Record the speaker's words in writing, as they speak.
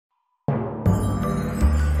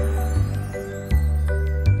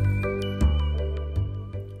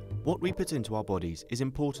What we put into our bodies is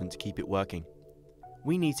important to keep it working.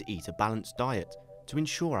 We need to eat a balanced diet to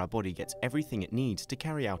ensure our body gets everything it needs to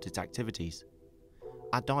carry out its activities.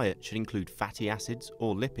 Our diet should include fatty acids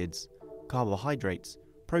or lipids, carbohydrates,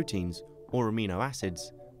 proteins or amino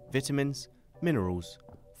acids, vitamins, minerals,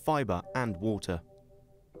 fibre and water.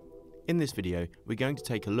 In this video, we're going to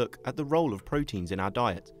take a look at the role of proteins in our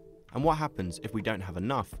diet and what happens if we don't have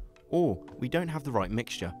enough or we don't have the right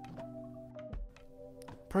mixture.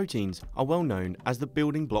 Proteins are well known as the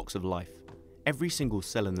building blocks of life. Every single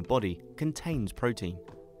cell in the body contains protein.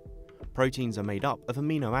 Proteins are made up of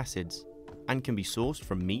amino acids and can be sourced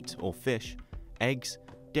from meat or fish, eggs,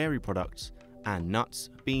 dairy products, and nuts,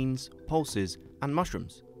 beans, pulses, and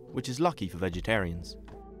mushrooms, which is lucky for vegetarians.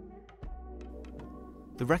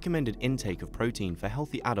 The recommended intake of protein for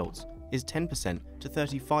healthy adults is 10% to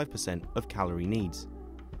 35% of calorie needs.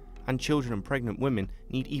 And children and pregnant women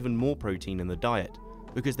need even more protein in the diet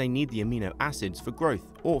because they need the amino acids for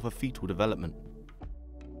growth or for fetal development.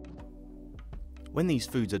 When these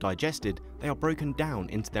foods are digested, they are broken down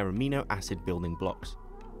into their amino acid building blocks,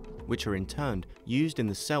 which are in turn used in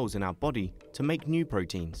the cells in our body to make new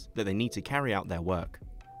proteins that they need to carry out their work.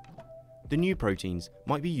 The new proteins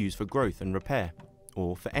might be used for growth and repair,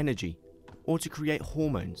 or for energy, or to create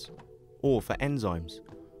hormones, or for enzymes,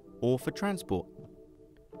 or for transport,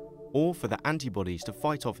 or for the antibodies to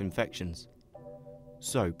fight off infections.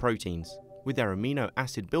 So proteins, with their amino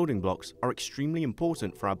acid building blocks, are extremely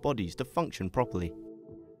important for our bodies to function properly.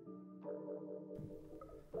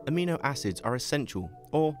 Amino acids are essential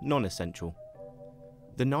or non-essential.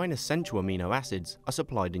 The 9 essential amino acids are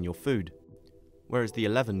supplied in your food, whereas the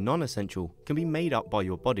 11 non-essential can be made up by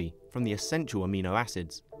your body from the essential amino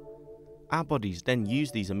acids. Our bodies then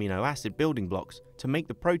use these amino acid building blocks to make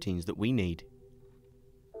the proteins that we need.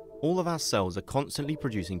 All of our cells are constantly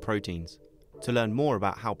producing proteins. To learn more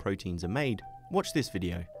about how proteins are made, watch this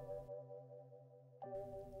video.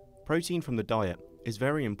 Protein from the diet is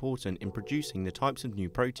very important in producing the types of new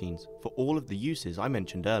proteins for all of the uses I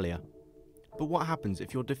mentioned earlier. But what happens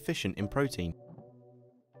if you're deficient in protein?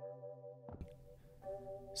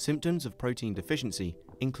 Symptoms of protein deficiency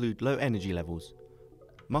include low energy levels,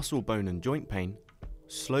 muscle, bone and joint pain,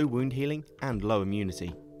 slow wound healing and low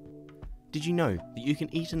immunity. Did you know that you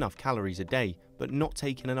can eat enough calories a day but not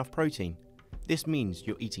take in enough protein? This means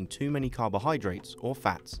you're eating too many carbohydrates or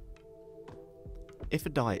fats. If a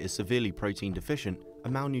diet is severely protein deficient, a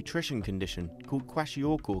malnutrition condition called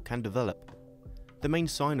kwashiorkor can develop. The main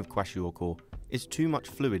sign of kwashiorkor is too much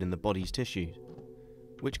fluid in the body's tissues,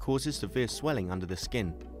 which causes severe swelling under the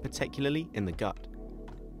skin, particularly in the gut.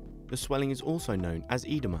 The swelling is also known as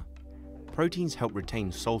edema. Proteins help retain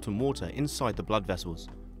salt and water inside the blood vessels,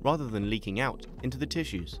 rather than leaking out into the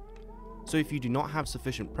tissues. So if you do not have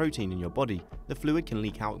sufficient protein in your body, the fluid can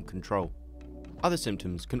leak out of control. Other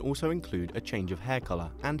symptoms can also include a change of hair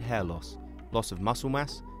colour and hair loss, loss of muscle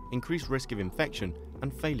mass, increased risk of infection,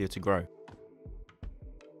 and failure to grow.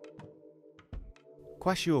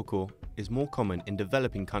 Kwashiorkor is more common in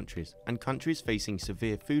developing countries and countries facing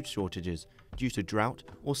severe food shortages due to drought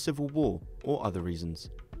or civil war or other reasons.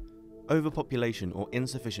 Overpopulation or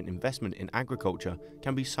insufficient investment in agriculture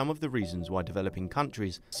can be some of the reasons why developing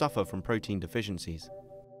countries suffer from protein deficiencies.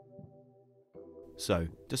 So,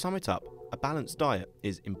 to sum it up, a balanced diet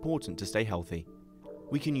is important to stay healthy.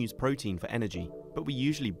 We can use protein for energy, but we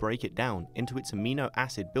usually break it down into its amino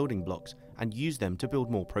acid building blocks and use them to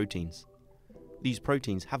build more proteins. These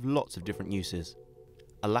proteins have lots of different uses.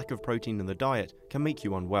 A lack of protein in the diet can make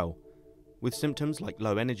you unwell, with symptoms like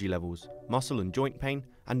low energy levels, muscle and joint pain,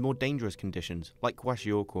 and more dangerous conditions like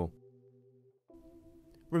kwashiorkor.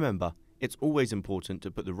 Remember, it's always important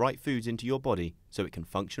to put the right foods into your body so it can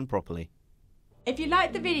function properly. If you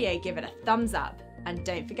liked the video, give it a thumbs up and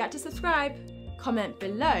don't forget to subscribe. Comment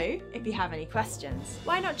below if you have any questions.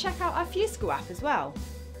 Why not check out our FuseSchool app as well?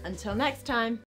 Until next time.